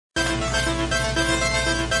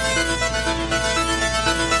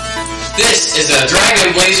This is a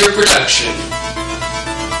Dragon Blazer production.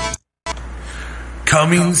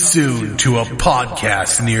 Coming soon to a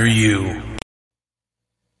podcast near you.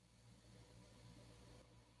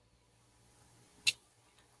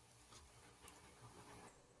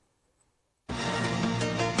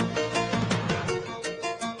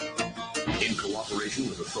 In cooperation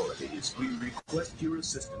with authorities, we request your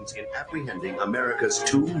assistance in apprehending America's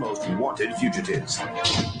two most wanted fugitives.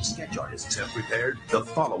 Sketch artists have prepared the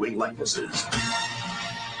following likenesses.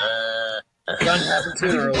 Gonna happen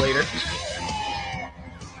sooner or later.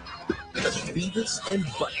 Beavis and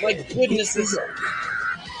Butthead. My goodness,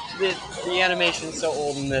 the animation's so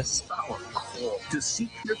old in this. To seek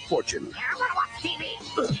your fortune.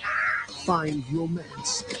 Find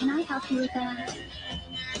romance. Can I help you with that?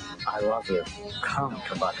 I love you. Come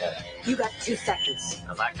to Butthead. You got 2 seconds. Is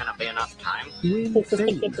that gonna be enough time? Win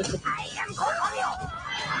fame. I am good on you.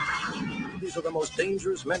 These are the most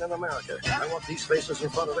dangerous men in America. I want these faces in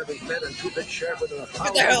front of every Fed and 2 big sheriff within a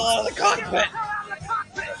Get the hell out of the cockpit!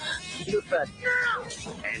 You Fed.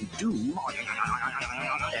 And doom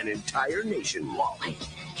an entire nation. Whoa, hey,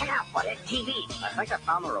 check out Butthead TV. I think I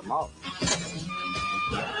found the remote.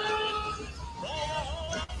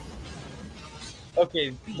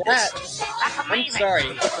 Okay, that... I'm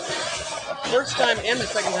sorry. First time and the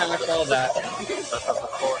second time I saw that. This is the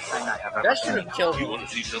coolest thing I have ever That should have killed You me. want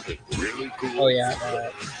to see something really cool? Oh yeah.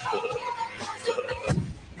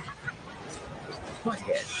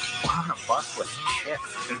 Butthead. on a bus with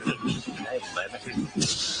chicks. Hey, baby.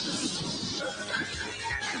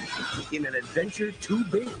 In an adventure too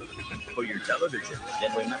big for your television.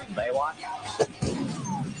 Did we miss Baywatch?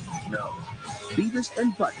 No. Beavis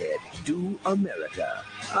and Butthead do America.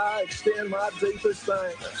 I extend my deepest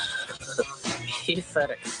thanks. He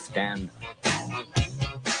said extend.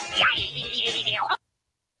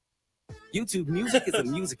 YouTube Music is a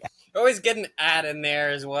music app. Always get an ad in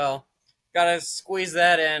there as well. Gotta squeeze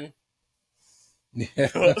that in.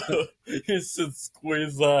 Yeah. You should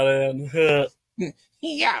squeeze that in.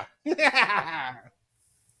 Yeah.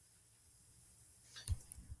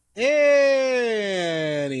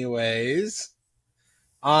 Anyways,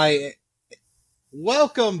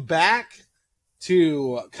 welcome back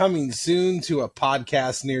to Coming Soon to a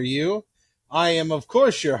Podcast Near You. I am, of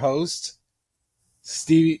course, your host,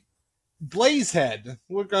 Stevie Blazehead.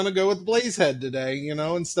 We're gonna go with Blazehead today,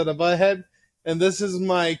 instead of Butthead. And this is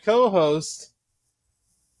my co-host,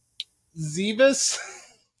 Beavis.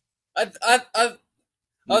 I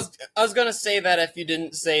was gonna say that if you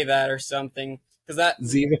didn't say that or something, because that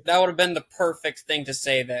would have been the perfect thing to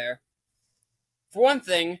say there. For one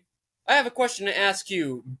thing, I have a question to ask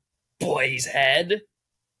you, Blazehead.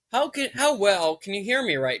 How well can you hear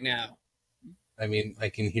me right now? I mean, I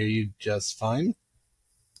can hear you just fine.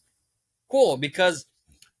 Cool, because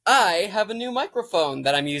I have a new microphone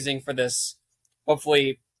that I'm using for this.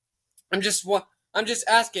 Hopefully, I'm just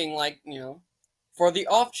asking, for the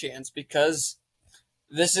off chance, because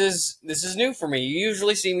this is new for me. You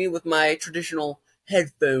usually see me with my traditional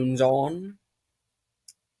headphones on,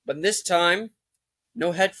 but this time,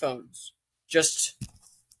 no headphones, just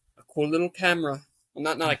a cool little camera.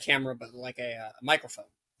 Well, not a camera, but like a microphone.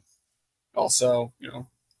 Also,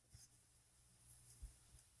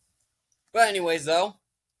 But anyways, though,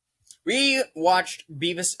 we watched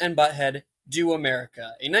Beavis and Butthead Do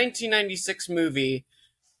America, a 1996 movie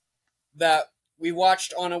that we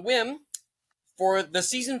watched on a whim for the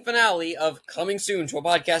season finale of Coming Soon to a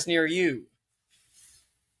Podcast Near You.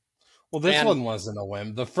 Well, this one wasn't a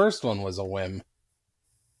whim. The first one was a whim.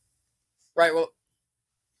 Right. Well,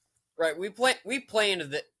 right. We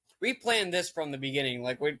planned this from the beginning.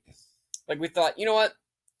 We thought, you know what?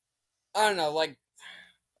 I don't know.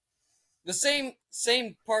 The same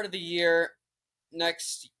part of the year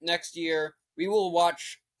next year, we will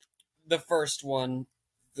watch the first one,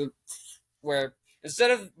 where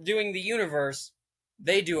instead of doing the universe,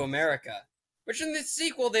 they do America. Which in the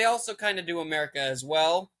sequel, they also kind of do America as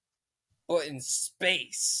well, but in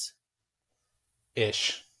space.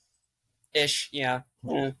 Ish, yeah.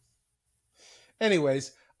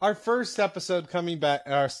 Anyways, our first episode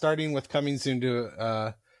starting with Coming Soon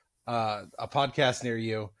to a Podcast Near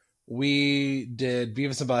You, we did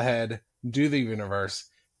Beavis and Butthead Do the Universe.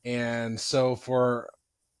 And so for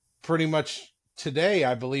pretty much today,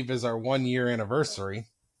 I believe, is our 1-year anniversary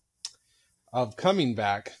of coming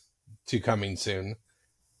back to Coming Soon.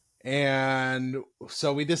 And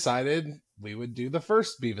so we decided we would do the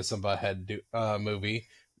first Beavis and Butthead movie,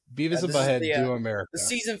 Beavis and Butthead Do America. The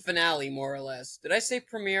season finale, more or less. Did I say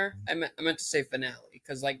premiere? I meant to say finale,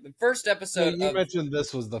 because the first episode. You mentioned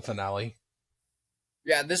this was the finale.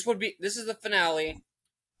 Yeah, this is the finale.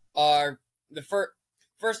 the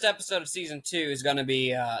first episode of season 2 is gonna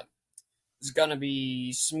be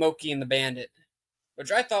Smokey and the Bandit,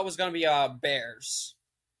 which I thought was gonna be bears.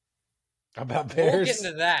 About But bears? we'll get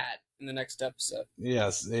into that in the next episode.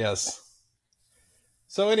 Yes.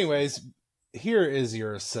 So anyways, here is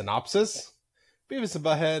your synopsis. Beavis and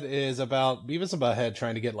Butthead is about Beavis and Butthead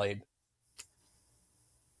trying to get laid.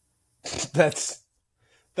 That's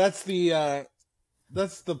the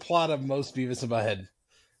plot of most Beavis and Butthead,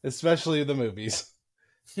 especially the movies.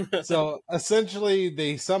 So essentially,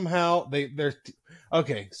 they're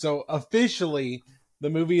okay. So officially, the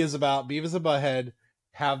movie is about Beavis and Butthead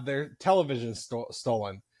have their television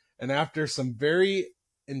stolen, and after some very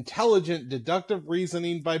intelligent deductive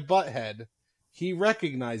reasoning by Butthead, he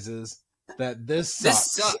recognizes that this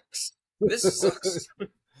sucks. This sucks.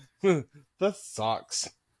 That sucks.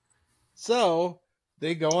 So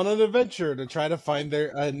they go on an adventure to try to find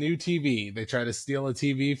their new TV. They try to steal a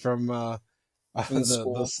TV from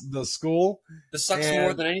the school. This sucks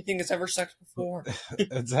more than anything that's ever sucked before.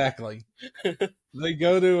 Exactly. They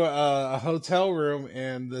go to a hotel room,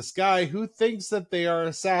 and this guy who thinks that they are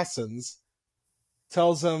assassins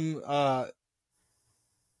tells him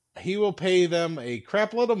he will pay them a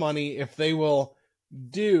crap load of money if they will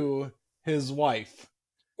do his wife.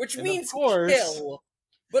 Which And means of course, kill.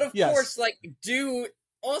 But of yes. course, like, do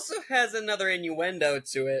also has another innuendo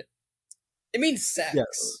to it. It means sex.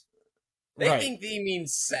 Yes. They Right. think he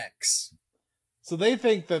means sex. So they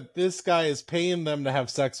think that this guy is paying them to have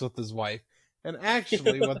sex with his wife. And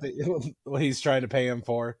actually, what he's trying to pay him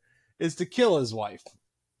for is to kill his wife.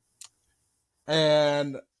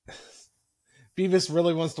 And Beavis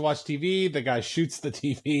really wants to watch TV. The guy shoots the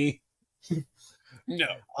TV. No.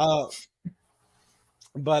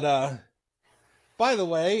 But by the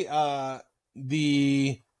way,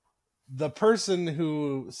 the person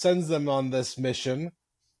who sends them on this mission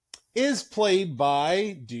is played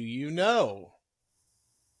by, do you know?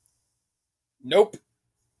 Nope.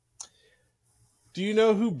 Do you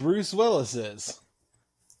know who Bruce Willis is?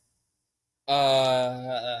 Not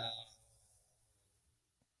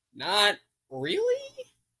really?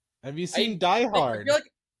 Have you seen Die Hard? I feel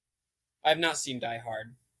like I've not seen Die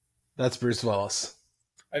Hard. That's Bruce Willis.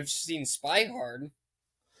 I've seen Spy Hard.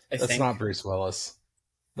 That's not Bruce Willis.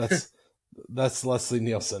 That's Leslie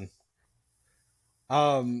Nielsen.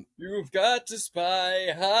 You've got to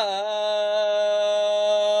spy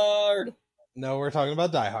hard. No, we're talking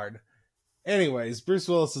about Die Hard. Anyways, Bruce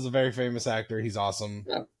Willis is a very famous actor. He's awesome.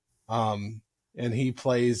 Yeah. And he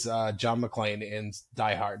plays John McClane in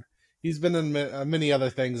Die Hard. He's been in many other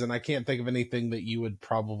things, and I can't think of anything that you would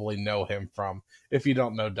probably know him from if you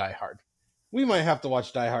don't know Die Hard. We might have to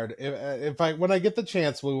watch Die Hard. When I get the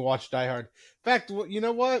chance, we'll watch Die Hard. In fact, you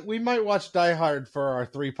know what? We might watch Die Hard for our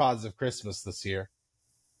 3 Pods of Christmas this year.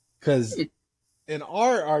 Because in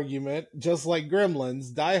our argument, just like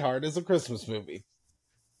Gremlins, Die Hard is a Christmas movie.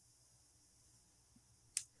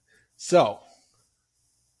 So,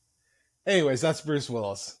 anyways, that's Bruce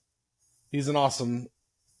Willis. He's an awesome.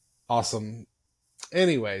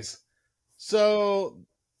 Anyways, so,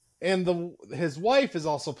 and his wife is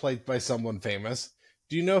also played by someone famous.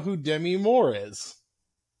 Do you know who Demi Moore is?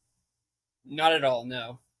 Not at all,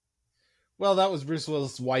 no. Well, that was Bruce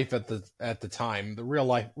Willis' wife at the time, the real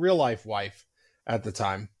life wife at the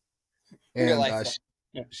time, and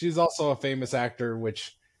she's also a famous actor.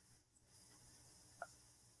 Which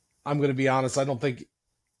I'm going to be honest, I don't think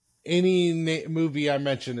any movie I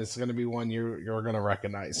mention is going to be one you're going to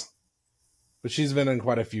recognize. But she's been in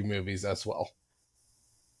quite a few movies as well.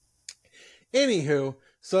 Anywho,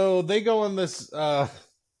 so they go on this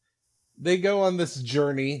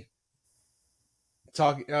journey.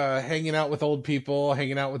 Hanging out with old people,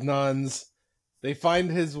 hanging out with nuns. They find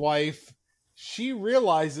his wife. She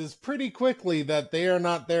realizes pretty quickly that they are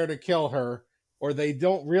not there to kill her, or they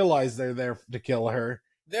don't realize they're there to kill her.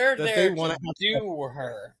 They're there to do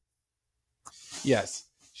her. Yes.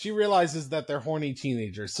 She realizes that they're horny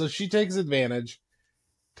teenagers. So she takes advantage,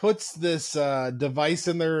 puts this device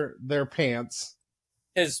in their pants,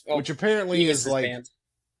 which apparently is like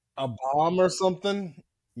a bomb or something.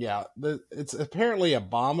 Yeah, it's apparently a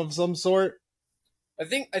bomb of some sort. I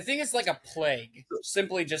think it's like a plague.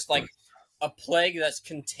 Simply just like a plague that's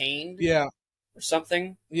contained. Yeah. Or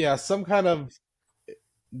something. Yeah, some kind of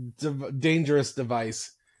dangerous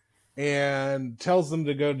device. And tells them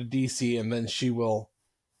to go to DC, and then she will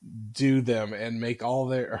do them and make all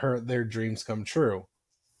their dreams come true.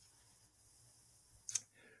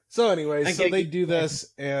 So anyways, so they do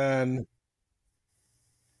this, and...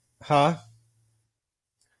 Huh?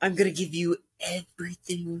 I'm gonna give you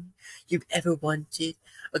everything you've ever wanted.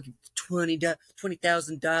 I'll give you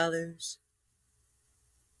 $20,000.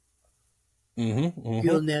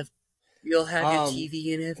 You'll have your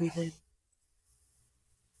TV and everything.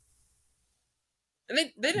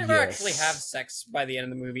 And they never actually have sex by the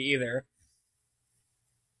end of the movie either.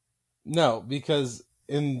 No, because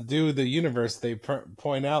in Do the Universe, they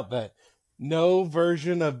point out that no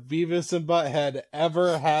version of Beavis and Butthead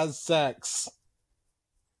ever has sex.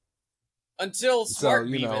 Until Smart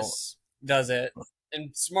Beavis does it.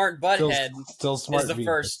 And Smart Butthead still Smart is the Beavis.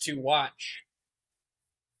 first to watch.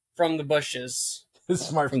 From the bushes.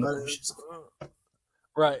 Smart from the bushes.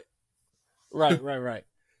 Right.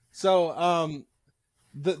 So,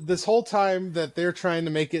 this whole time that they're trying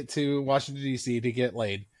to make it to Washington, D.C. to get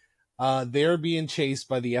laid, they're being chased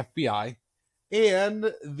by the FBI,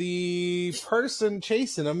 and the person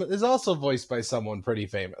chasing them is also voiced by someone pretty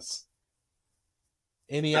famous.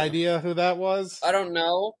 Any idea who that was? I don't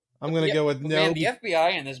know. I'm going to go with no. Man, the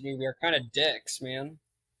FBI in this movie are kind of dicks, man.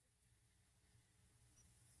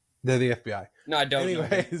 They're the FBI. No, I don't know.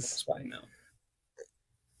 Anyways. That's fine, no.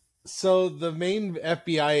 So the main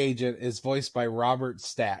FBI agent is voiced by Robert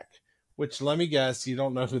Stack, which, let me guess, you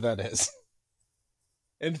don't know who that is.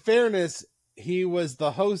 In fairness, he was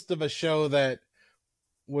the host of a show that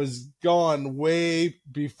was gone way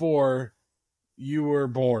before you were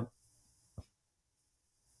born.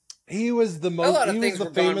 He was the most. A lot of he things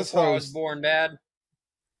was the were gone famous before host. I was born, Dad.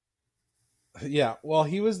 Yeah, well,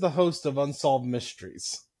 he was the host of Unsolved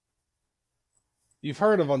Mysteries. You've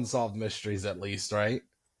heard of Unsolved Mysteries, at least, right?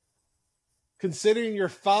 Considering your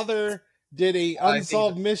father did a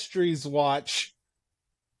Unsolved Mysteries watch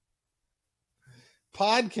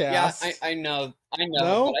podcast. Yeah, I know.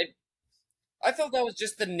 No? But I thought that was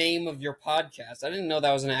just the name of your podcast. I didn't know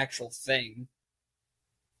that was an actual thing.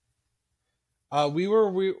 We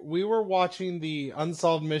were watching the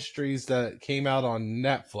Unsolved Mysteries that came out on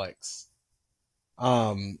Netflix.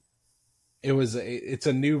 It's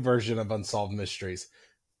a new version of Unsolved Mysteries.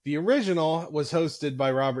 The original was hosted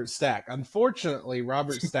by Robert Stack. Unfortunately,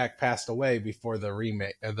 Robert Stack passed away before the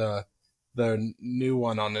remake, the new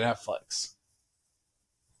one on Netflix.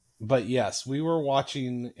 But yes, we were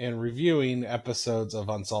watching and reviewing episodes of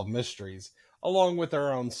Unsolved Mysteries along with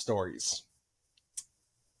our own stories.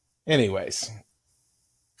 Anyways,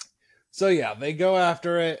 so yeah, they go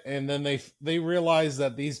after it, and then they realize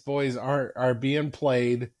that these boys are being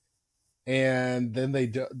played. And then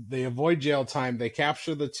they avoid jail time. They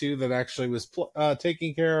capture the two that actually was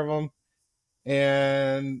taking care of them.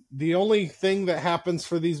 And the only thing that happens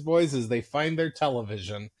for these boys is they find their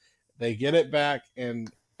television. They get it back,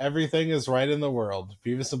 and everything is right in the world.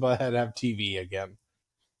 Beavis and Butthead have TV again.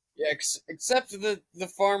 Yeah, except the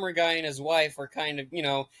farmer guy and his wife are kind of,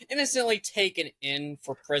 innocently taken in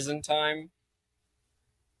for prison time.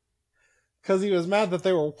 Because he was mad that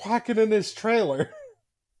they were walking in his trailer.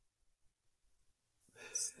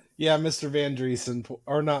 Yeah, Mr. Van Driesen,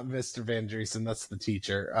 or not Mr. Van Driesen, that's the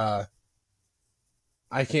teacher.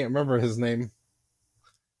 I can't remember his name.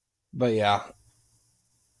 But yeah.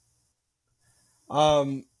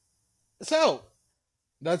 So,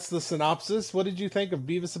 that's the synopsis. What did you think of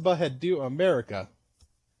Beavis and Butthead Do America?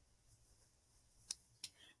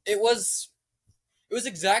 It was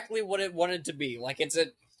exactly what it wanted to be. Like, it's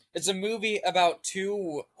a movie about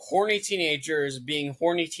two horny teenagers being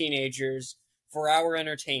horny teenagers for our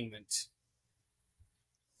entertainment.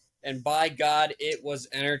 And by God, it was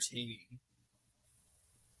entertaining.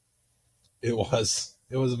 It was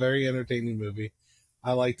a very entertaining movie.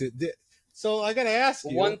 I liked it. So I gotta ask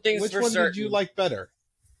you, which one did you like better?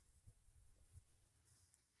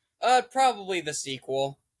 Probably the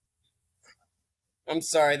sequel. I'm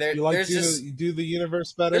sorry, You like Do the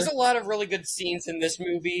Universe better? There's a lot of really good scenes in this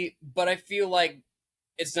movie, but I feel like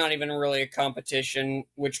it's not even really a competition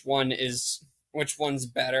which one's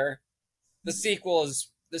better. The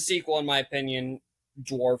sequel, in my opinion,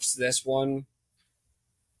 dwarfs this one.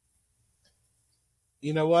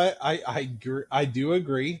 You know what? I do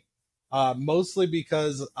agree. Mostly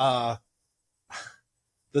because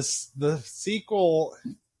the sequel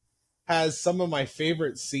has some of my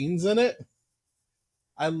favorite scenes in it.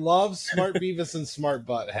 I love Smart Beavis and Smart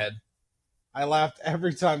Butthead. I laughed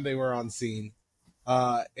every time they were on scene.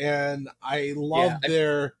 And I love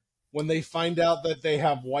when they find out that they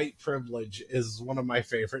have white privilege is one of my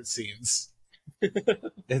favorite scenes.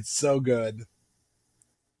 It's so good.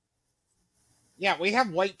 Yeah, we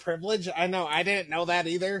have white privilege. I know. I didn't know that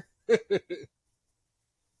either.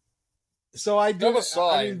 So I do.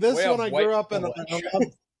 I mean, this one I grew up in.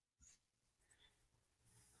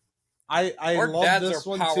 I love this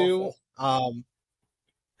one too.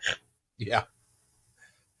 Yeah.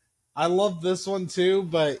 I love this one too,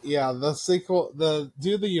 but yeah, the sequel, the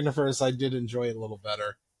Do the Universe, I did enjoy a little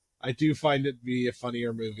better. I do find it to be a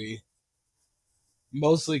funnier movie,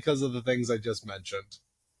 mostly because of the things I just mentioned.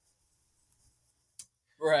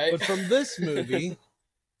 Right. But from this movie,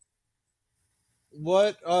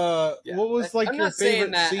 what was like I'm your not saying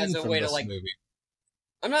favorite that scene as a from way to, this like, movie?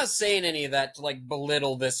 I'm not saying any of that to like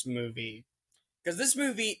belittle this movie, because this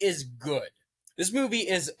movie is good. This movie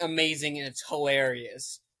is amazing and it's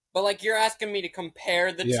hilarious. But like you're asking me to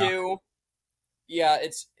compare the two,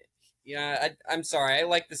 I'm sorry. I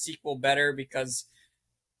like the sequel better because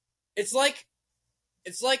it's like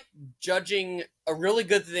judging a really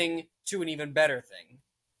good thing to an even better thing.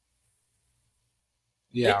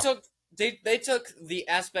 Yeah. They took the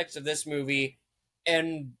aspects of this movie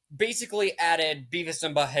and basically added Beavis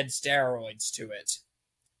and Butthead steroids to it.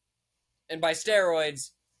 And by steroids,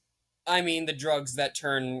 I mean the drugs that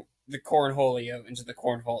turn the cornholio into the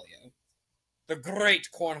cornholio. The great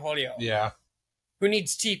cornholio. Yeah. Who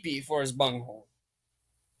needs teepee for his bunghole.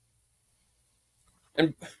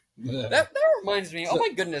 And that reminds me, oh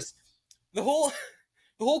my goodness. The whole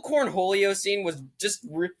cornholio scene was just...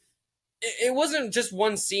 It wasn't just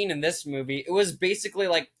one scene in this movie. It was basically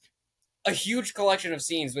like a huge collection of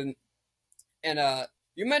scenes. And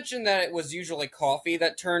you mentioned that it was usually coffee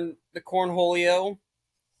that turned the cornholio.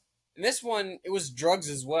 In this one, it was drugs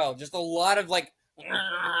as well. Just a lot of like...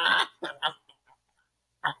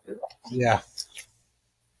 Yeah.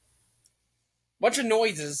 Bunch of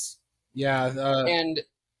noises. Yeah. And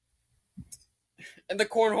the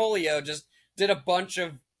cornholio just did a bunch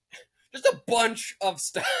of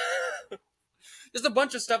stuff. Just a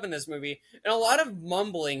bunch of stuff in this movie, and a lot of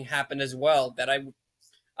mumbling happened as well. That I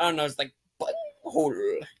don't know. It's like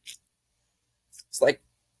it's like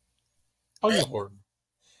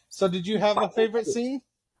So, did you have a favorite scene?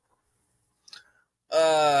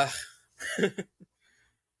 That's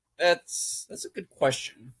a good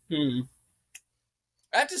question. I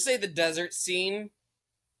have to say the desert scene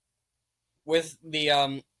with the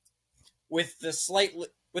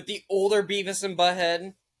older Beavis and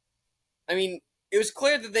Butthead. I mean, it was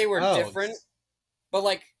clear that they were different, but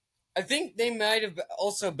like I think they might have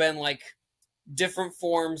also been like different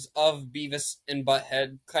forms of Beavis and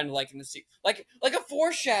Butthead, kind of like in the like a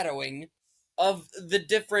foreshadowing of the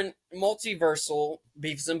different multiversal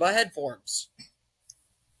Beavis and Butthead forms.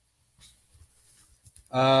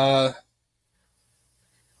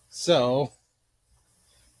 So,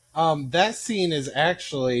 that scene is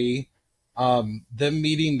actually them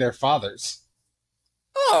meeting their fathers.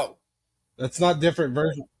 Oh. That's not different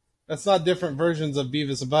versions of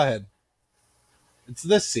Beavis and Butthead. It's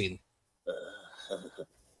this scene.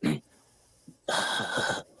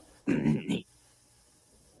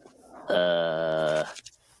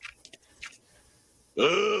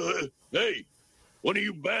 Hey, one of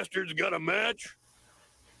you bastards got a match?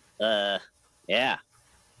 Yeah.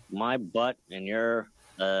 My butt and your,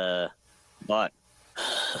 butt.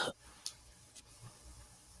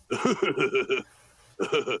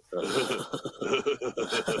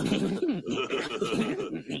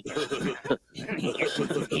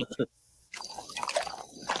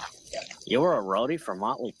 You were a roadie for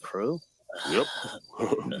Motley Crue? Yep.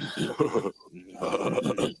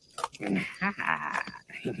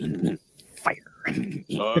 Fire.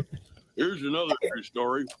 Here's another true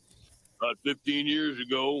story. About 15 years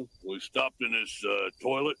ago, we stopped in this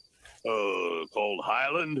toilet called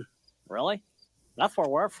Highland. Really? That's where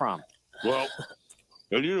we're from. Well,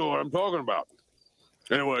 and you know what I'm talking about.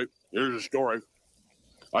 Anyway, here's a story.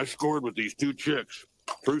 I scored with these two chicks.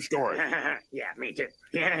 True story. Yeah, me too.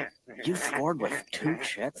 Yeah. You scored with two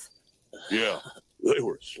chicks? Yeah, they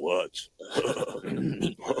were sluts.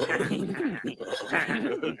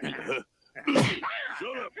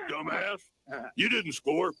 Shut up, dumbass. You didn't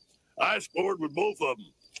score. I scored with both of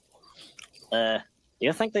them.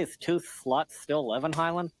 You think these two sluts still live in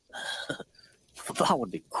Highland? That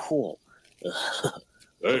would be cool.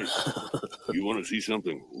 Hey, you want to see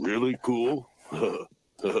something really cool?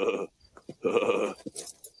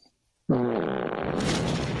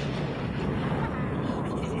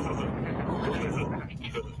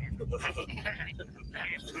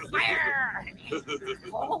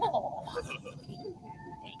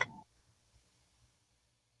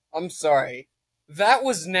 I'm sorry. That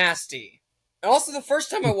was nasty. And also, the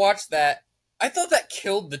first time I watched that, I thought that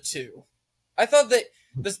killed the two. I thought that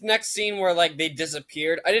this next scene where, like, they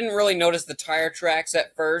disappeared, I didn't really notice the tire tracks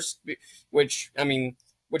at first, which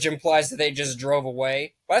implies that they just drove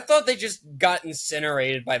away. But I thought they just got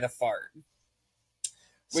incinerated by the fart.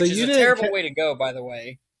 Which is a terrible way to go, by the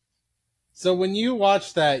way. So when you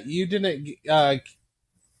watched that, you didn't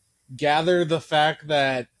gather the fact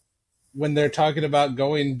that when they're talking about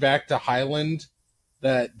going back to Highland,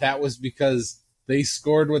 that was because they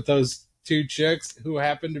scored with those two chicks who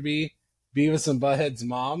happened to be Beavis and Butthead's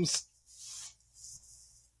moms?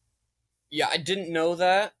 Yeah, I didn't know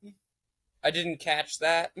that. I didn't catch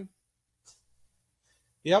that.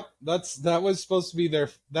 Yep, that was supposed to be their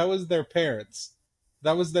parents.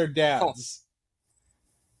 That was their dads.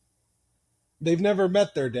 They've never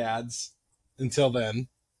met their dads until then.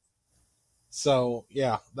 So,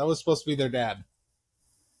 yeah, that was supposed to be their dad.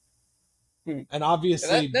 And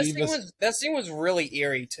obviously, that scene was really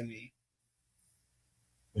eerie to me.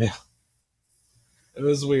 Yeah. It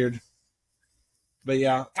was weird. But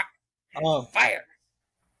yeah. Fire!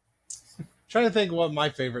 Trying to think what my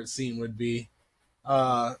favorite scene would be.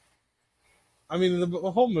 I mean,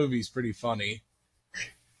 the whole movie's pretty funny.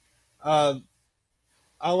 I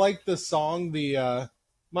like the song,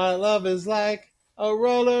 My Love is Like a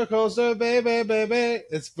Roller Coaster, Baby, Baby.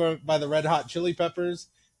 It's by the Red Hot Chili Peppers.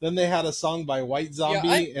 Then they had a song by White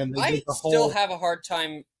Zombie, and they did the whole... still have a hard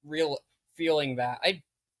time feeling that. I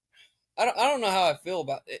don't know how I feel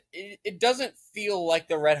about it. It doesn't feel like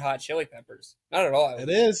the Red Hot Chili Peppers. Not at all. It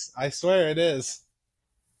is. I swear it is.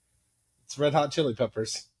 It's Red Hot Chili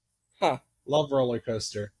Peppers. Huh. Love Roller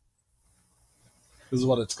Coaster. This is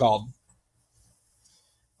what it's called.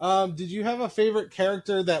 Did you have a favorite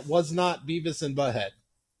character that was not Beavis and Butthead?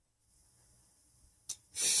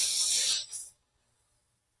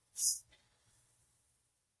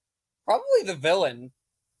 Probably the villain.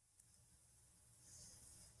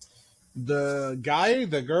 The guy,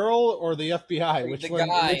 the girl, or the FBI? The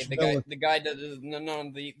guy that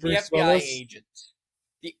the FBI agent.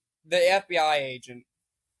 The FBI agent.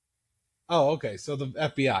 Oh, okay. So the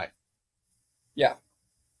FBI. Yeah.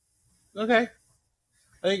 Okay.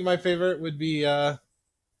 I think my favorite would be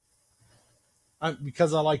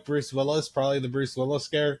because I like Bruce Willis, probably the Bruce Willis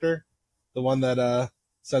character, the one that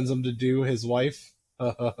sends him to do his wife.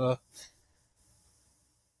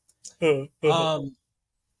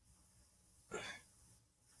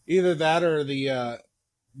 Either that or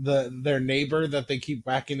their neighbor that they keep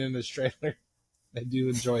whacking in his trailer. I do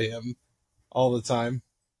enjoy him all the time.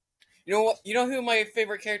 You know what? You know who my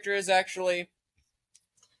favorite character is, actually?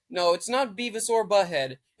 No, it's not Beavis or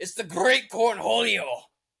Butthead. It's the Great Cornholio.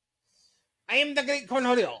 I am the Great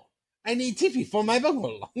Cornholio. I need tippy for my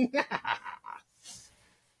bunghole.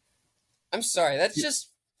 I'm sorry. That's just...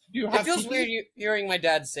 It feels weird hearing my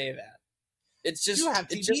dad say that. It's just a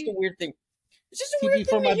weird thing. It's just a weird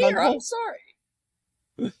thing to hear. I'm sorry.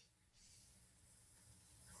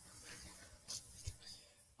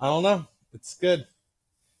 I don't know. It's good.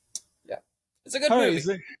 Yeah. It's a good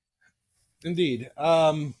movie. Indeed.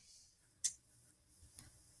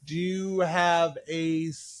 Do you have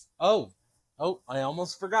a... Oh, I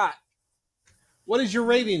almost forgot. What is your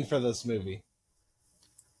rating for this movie?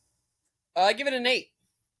 I give it an 8.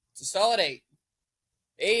 It's a solid 8.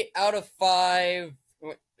 8 out of 5...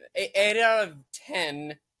 8 out of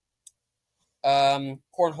 10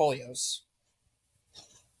 Cornholios.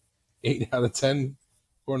 8 out of 10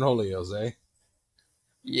 Cornholios, eh?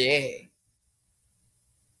 Yeah.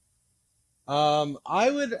 I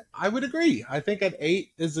would agree. I think at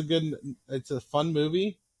 8 is it's a fun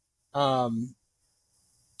movie. I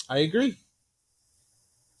agree.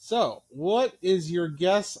 So, what is your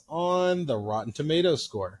guess on the Rotten Tomatoes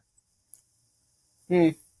score?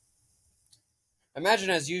 Imagine,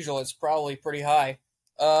 as usual, it's probably pretty high.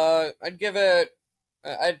 I'd give it,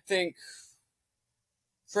 I'd think,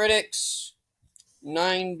 critics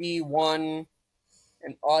 91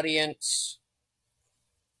 and audience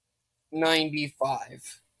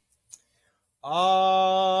 95.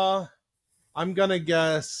 I'm gonna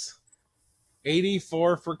guess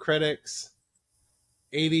 84 for critics,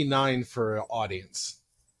 89 for audience.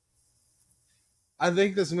 I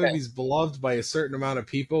think this movie's beloved by a certain amount of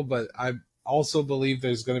people, but I also believe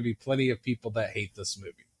there's going to be plenty of people that hate this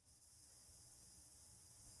movie.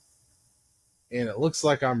 And it looks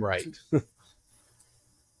like I'm right.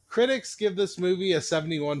 Critics give this movie a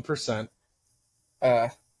 71%.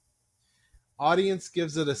 Audience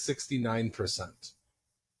gives it a 69%.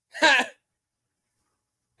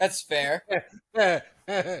 That's fair.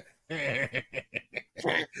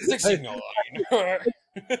 69.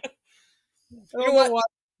 You know what?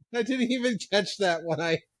 I didn't even catch that when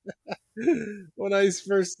I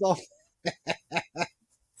first saw it.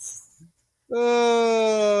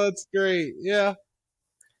 Oh, that's great. Yeah.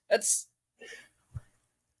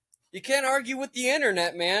 You can't argue with the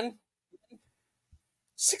internet, man.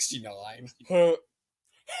 69.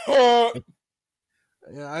 Yeah,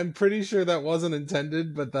 I'm pretty sure that wasn't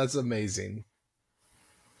intended, but that's amazing.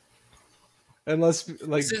 Unless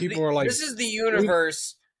like people are like, this is the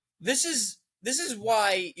universe. This is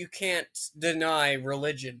why you can't deny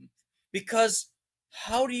religion, because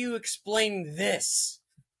how do you explain this?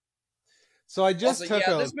 So I just also, took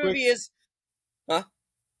yeah, a this quick, movie is, huh?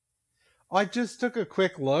 I just took a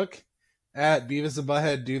quick look at Beavis and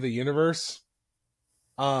Butthead Do the Universe.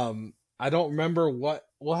 I don't remember what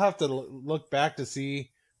we'll have to look back to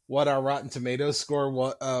see what our Rotten Tomatoes score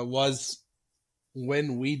was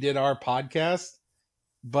when we did our podcast,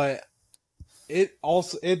 but it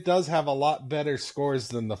does have a lot better scores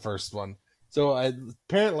than the first one. So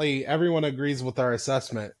apparently everyone agrees with our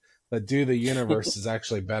assessment that Do the Universe is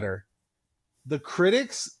actually better. The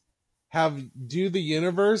critics have Do the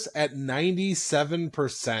Universe at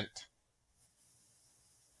 97%.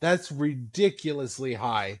 That's ridiculously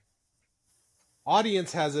high.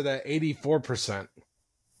 Audience has it at 84%.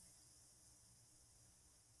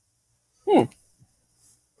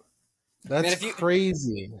 That's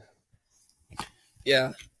crazy.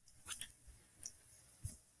 Yeah.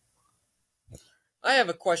 I have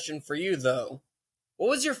a question for you, though.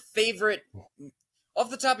 What was your favorite,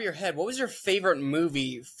 off the top of your head, what was your favorite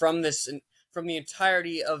movie from the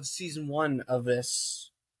entirety of season 1 of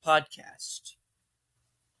this podcast?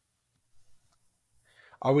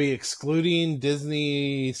 Are we excluding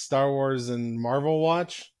Disney, Star Wars, and Marvel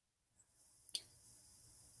Watch?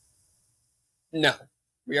 No.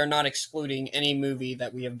 We are not excluding any movie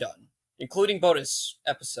that we have done, including bonus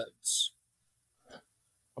episodes.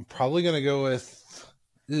 I'm probably going to go with...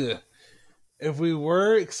 If we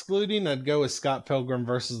were excluding, I'd go with Scott Pilgrim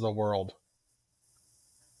versus the World.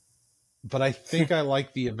 But I think I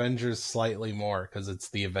like the Avengers slightly more because it's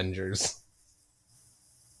the Avengers.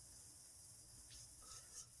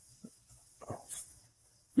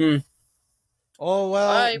 Oh,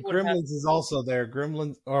 well, Gremlins is also there.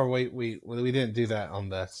 Gremlins... Oh, wait, we didn't do that on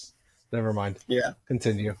this. Never mind. Yeah.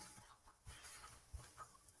 Continue.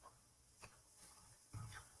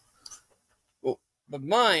 Well, but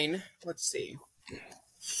mine, let's see.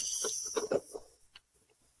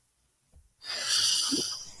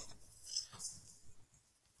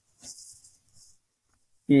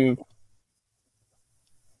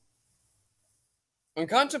 I'm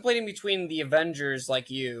contemplating between the Avengers, like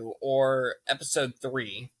you, or Episode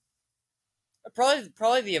 3.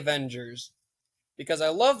 Probably the Avengers, because I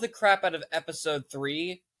love the crap out of Episode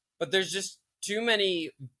 3, but there's just too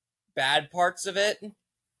many bad parts of it,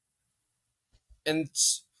 and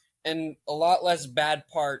a lot less bad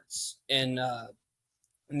parts in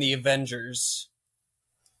the Avengers.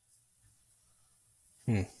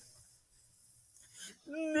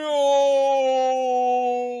 No.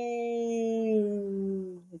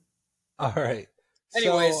 All right.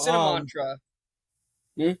 Anyway, Cinemantra.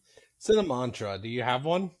 Cinemantra. Do you have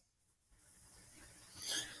one?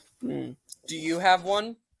 Do you have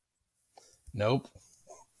one? Nope.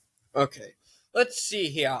 Okay. Let's see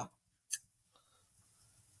here.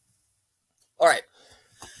 All right.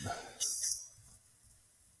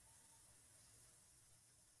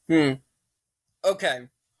 Okay.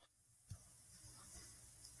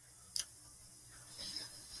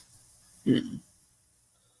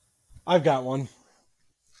 I've got one.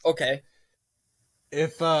 Okay.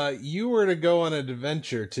 If you were to go on an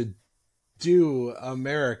adventure to do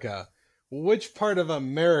America, which part of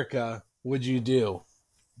America would you do?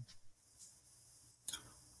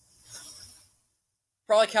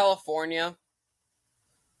 Probably California.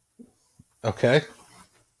 Okay.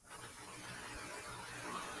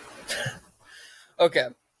 Okay.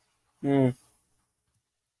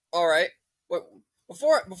 All right.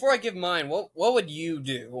 Before I give mine, what would you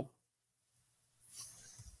do?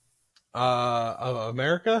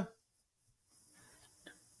 America?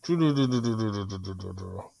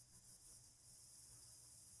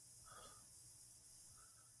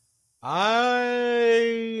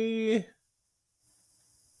 I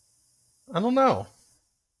don't know.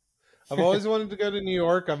 I've always wanted to go to New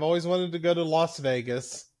York. I've always wanted to go to Las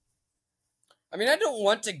Vegas. I mean, I don't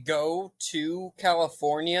want to go to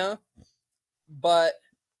California, but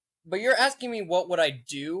you're asking me what would I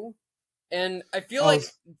do, and I feel like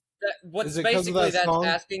that what's basically that's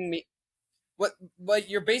asking me what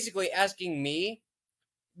you're basically asking me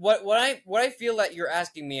what I feel that you're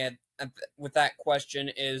asking me with that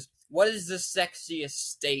question is, what is the sexiest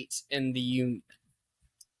state in the union?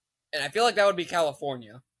 And I feel like that would be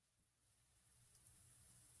California.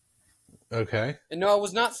 Okay. And no, I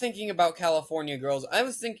was not thinking about California girls. I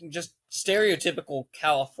was thinking just stereotypical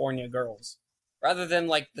California girls, rather than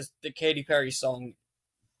like the Katy Perry song.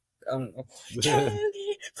 I don't know.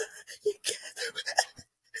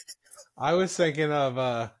 I was thinking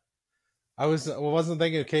of wasn't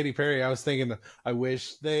thinking of Katy Perry. I was thinking, I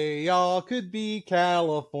wish they all could be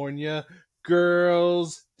California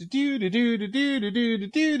girls. I believe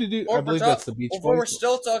that's the Beach Boys. We're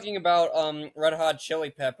still talking about Red Hot Chili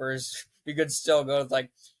Peppers. We could still go with like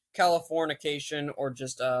Californication or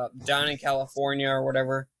just Down in California or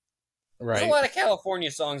whatever. Right. There's a lot of California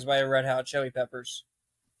songs by Red Hot Chili Peppers.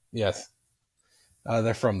 Yes.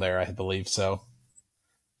 They're from there, I believe so.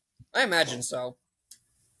 I imagine so.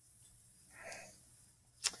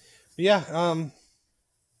 Yeah,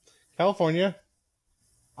 California.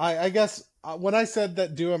 I guess when I said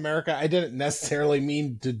that do America, I didn't necessarily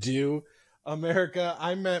mean to do America.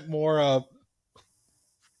 I meant more of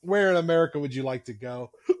where in America would you like to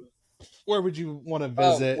go? Where would you want to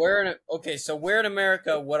visit? So where in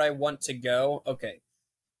America would I want to go? Okay.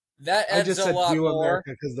 That adds I just said do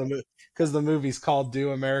America because the movie's called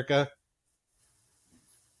Do America.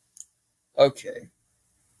 Okay.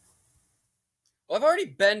 Well, I've already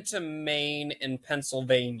been to Maine and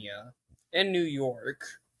Pennsylvania and New York,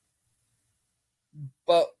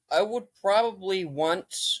 but I would probably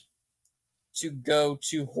want to go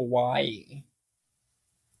to Hawaii.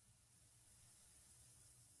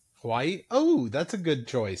 Hawaii? Oh, that's a good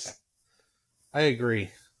choice. I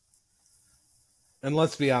agree. And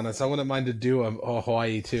let's be honest, I wouldn't mind to do a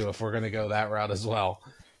Hawaii too if we're going to go that route as well.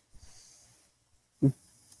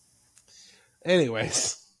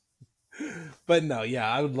 Anyways. But no, yeah,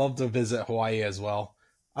 I would love to visit Hawaii as well.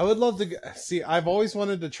 I would love to see, I've always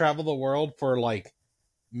wanted to travel the world for like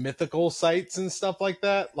mythical sites and stuff like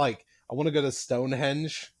that. Like, I want to go to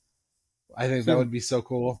Stonehenge. I think that would be so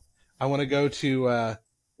cool. I want to go to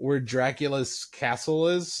where Dracula's castle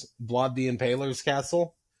is, Vlad the Impaler's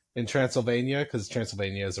castle in Transylvania, because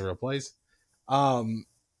Transylvania is a real place. I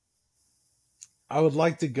would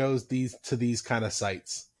like to go to these kind of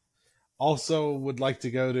sites. Also would like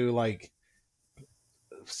to go to like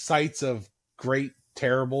sites of great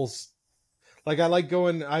terribles. Like I've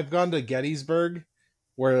gone to Gettysburg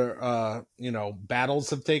where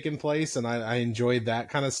battles have taken place, and I enjoyed that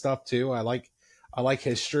kind of stuff too. I like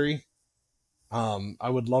history. I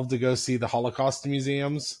would love to go see the Holocaust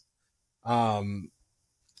museums in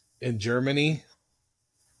Germany.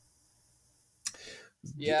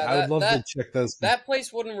 Yeah, I would love to check those. That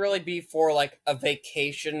place wouldn't really be for like a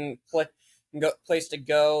vacation place to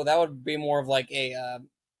go. That would be more of like a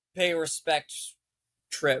pay respect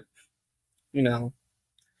trip,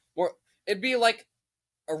 Or it'd be like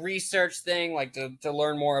a research thing, like to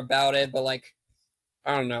learn more about it. But like,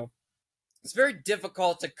 I don't know, it's very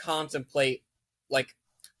difficult to contemplate like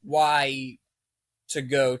why to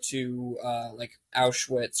go to like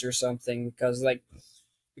Auschwitz or something because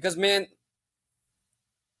man.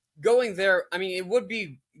 Going there, I mean, it would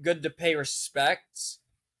be good to pay respects,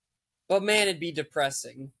 but man, it'd be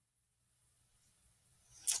depressing.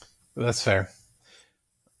 That's fair.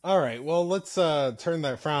 All right, well, let's turn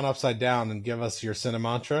that frown upside down and give us your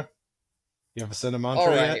Cinemantra. You have a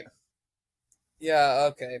Cinemantra yet? Yeah,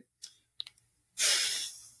 okay.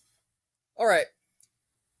 All right.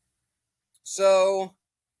 So,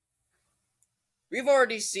 we've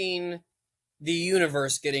already seen the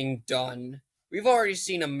universe getting done. We've already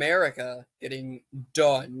seen America getting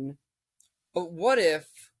done, but what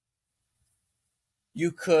if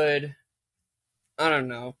you could, I don't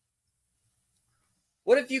know,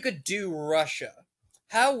 what if you could do Russia?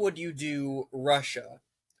 How would you do Russia?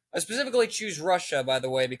 I specifically choose Russia, by the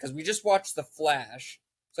way, because we just watched The Flash,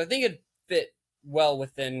 so I think it'd fit well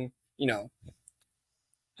within,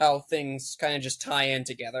 how things kind of just tie in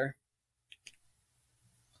together.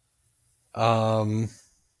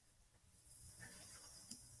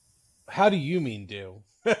 How do you mean do?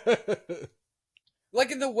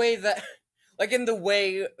 Like in the way that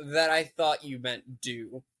I thought you meant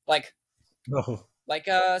do. Like, no. Like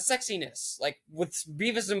sexiness. Like with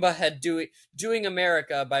Beavis and Butthead doing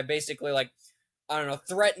America by basically like, I don't know,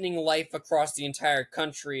 threatening life across the entire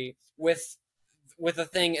country with a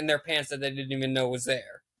thing in their pants that they didn't even know was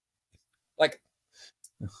there. Like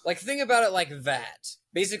think about it like that.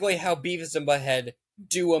 Basically how Beavis and Butthead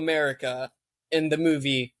do America in the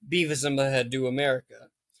movie Beavis and Butthead Do America.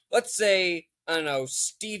 Let's say, I don't know,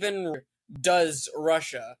 Steven does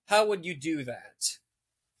Russia. How would you do that?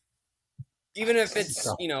 Even if it's,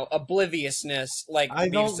 obliviousness like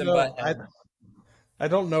Beavis and Butthead. I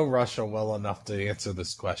don't know Russia well enough to answer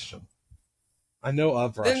this question. I know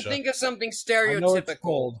of Russia. Then think of something stereotypical. I know it's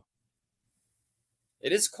cold.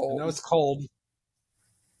 It is cold. I know it's cold.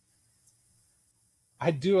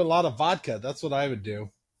 I'd do a lot of vodka. That's what I would do.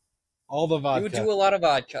 All the vodka. You would do a lot of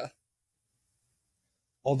vodka.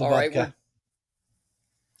 All the vodka.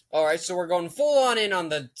 Alright, so we're going full on in on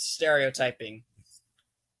the stereotyping.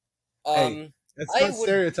 Hey, it's not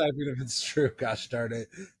stereotyping if it's true, gosh darn it.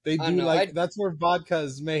 They do that's where vodka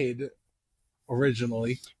is made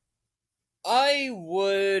originally. I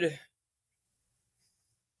would,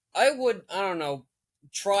 I don't know,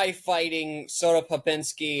 try fighting Soda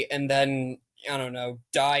Popinski and then, I don't know,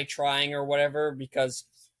 die trying or whatever, because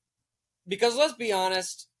let's be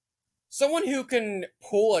honest, someone who can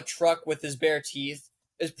pull a truck with his bare teeth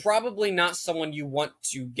is probably not someone you want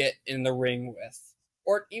to get in the ring with.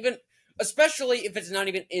 Or even, especially if it's not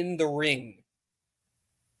even in the ring.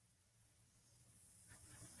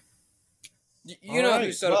 You know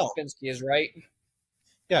who Soda Popinski is, right?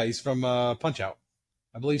 Yeah, he's from Punch-Out.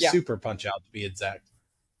 I believe Super Punch-Out, to be exact.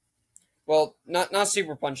 Well, not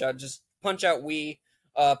Super Punch-Out, just Punch-Out Wii,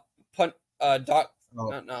 Doc...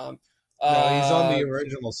 No, he's on the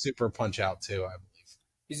original Super Punch-Out, too, I believe.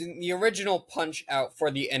 He's in the original Punch-Out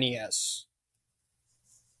for the NES.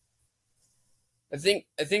 I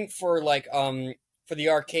think for, like, for the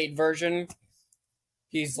arcade version,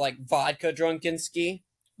 he's, like, Vodka Drunkinski.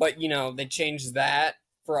 But, you know, they changed that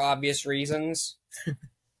for obvious reasons.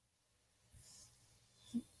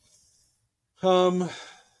 Oh.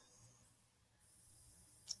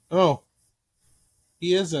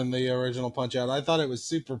 He is in the original Punch-Out. I thought it was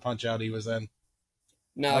Super Punch-Out he was in.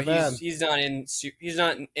 No, he's not in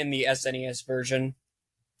the SNES version.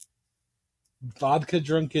 Vodka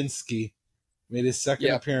Drunkinski made his second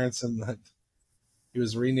appearance in that. He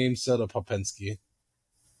was renamed Soda Popinski.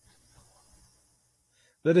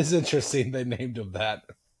 That is interesting. They named him that.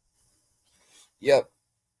 Yep.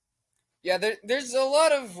 Yeah, there's a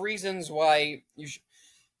lot of reasons why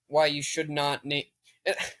you should not name.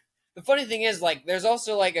 The funny thing is, like, there's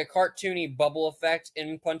also like a cartoony bubble effect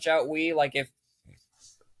in Punch-Out Wii. Like,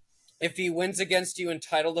 if he wins against you in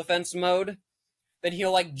title defense mode, then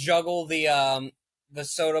he'll like juggle the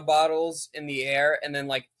soda bottles in the air and then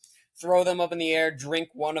like throw them up in the air, drink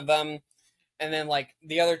one of them, and then like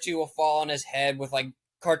the other two will fall on his head with like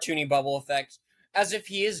cartoony bubble effects, as if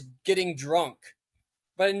he is getting drunk.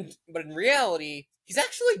 But in reality, he's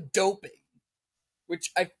actually doping,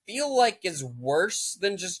 which I feel like is worse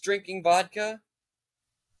than just drinking vodka.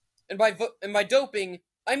 And by doping,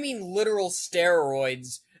 I mean literal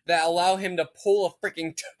steroids that allow him to pull a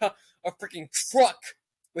freaking truck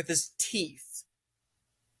with his teeth.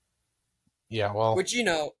 Yeah, well, which, you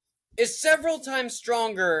know, is several times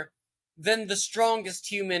stronger than the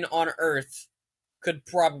strongest human on Earth could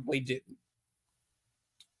probably do.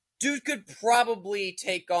 Dude could probably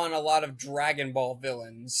take on a lot of Dragon Ball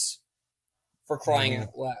villains, for crying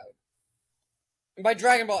out loud. And by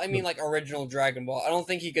Dragon Ball, I mean like original Dragon Ball. I don't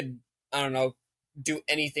think he could, I don't know, do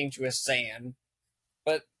anything to a Saiyan.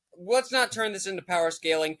 But let's not turn this into power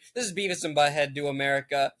scaling. This is Beavis and Butthead Do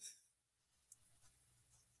America.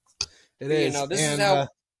 It is. You know, this is how...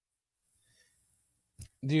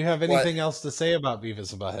 do you have anything else to say about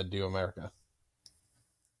Beavis and Butthead Do America?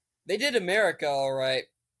 They did America, alright.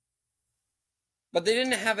 But they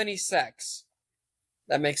didn't have any sex.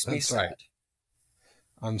 That makes me sad. Right.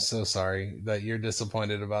 I'm so sorry that you're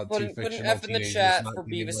disappointed about two fictional teenagers. Put an F in the chat for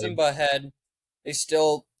Beavis and Butthead.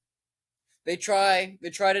 They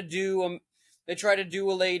try to do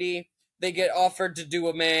a lady. They get offered to do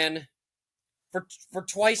a man for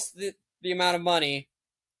twice the amount of money.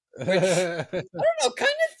 Which, I don't know,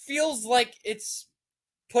 kind of feels like it's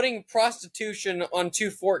putting prostitution on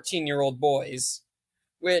two 14-year-old boys.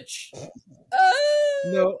 Which,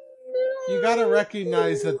 no, you gotta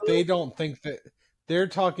recognize that they don't think that they're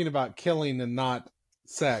talking about killing and not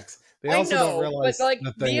sex. They also don't realize but like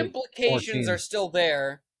that the implications are still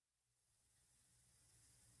there.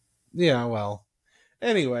 Yeah, well.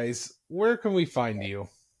 Anyways, where can we find you?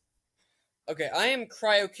 Okay, I am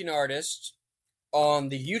Cryokin Artist on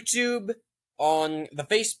the YouTube, on the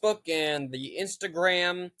Facebook, and the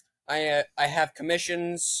Instagram. I have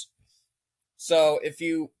commissions. So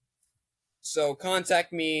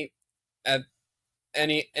contact me at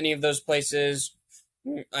any of those places.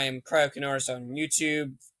 I am Cryokin Artist on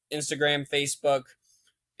YouTube, Instagram, Facebook,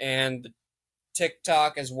 and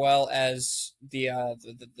TikTok, as well as the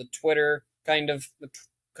Twitter, kind of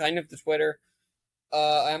the Twitter.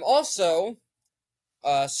 I'm also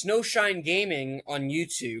Snowshine Gaming on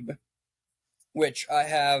YouTube, which I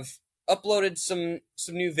have uploaded some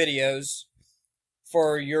new videos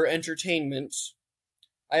for your entertainment.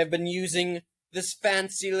 I have been using this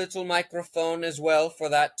fancy little microphone as well for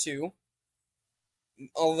that too.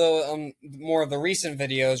 Although more of the recent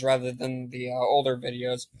videos rather than the older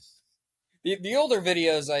videos. The older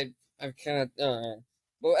videos I've kind of.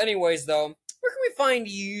 Well, anyways though, where can we find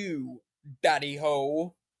you, Daddy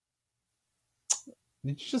Ho?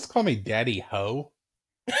 Did you just call me Daddy Ho?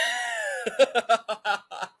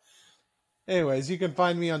 Anyways, you can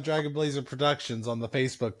find me on Dragon Blazer Productions on the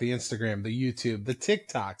Facebook, the Instagram, the YouTube, the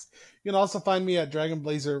TikToks. You can also find me at Dragon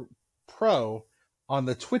Blazer Pro on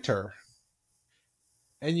the Twitter.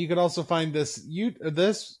 And you can also find this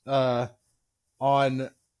on,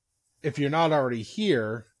 if you're not already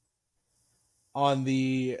here, on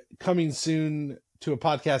the Coming Soon to a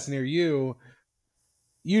Podcast Near You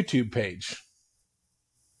YouTube page.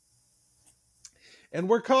 And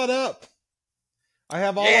we're caught up. I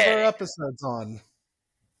have all of our episodes on.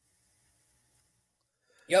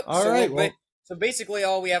 Yep. All so right. So basically,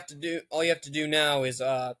 all you have to do now is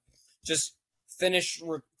just finish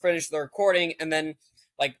the recording and then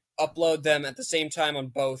like upload them at the same time on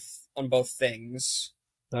both things.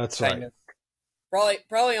 That's right. Of.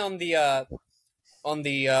 Probably on the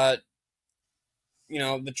the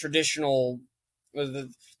traditional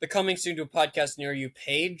the Coming Soon to a Podcast Near You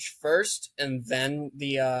page first, and then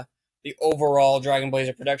the overall Dragon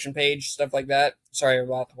Blazer production page, stuff like that. Sorry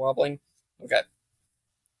about the wobbling. Okay.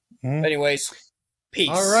 Anyways, peace.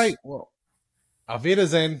 All right. Well, auf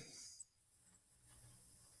Wiedersehen.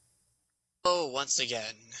 Hello once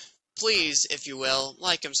again. Please, if you will,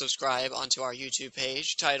 like and subscribe onto our YouTube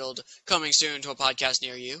page titled Coming Soon to a Podcast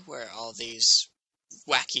Near You, where all these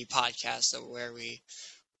wacky podcasts where we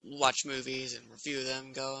watch movies and review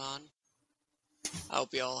them go on. I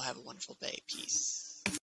hope you all have a wonderful day. Peace.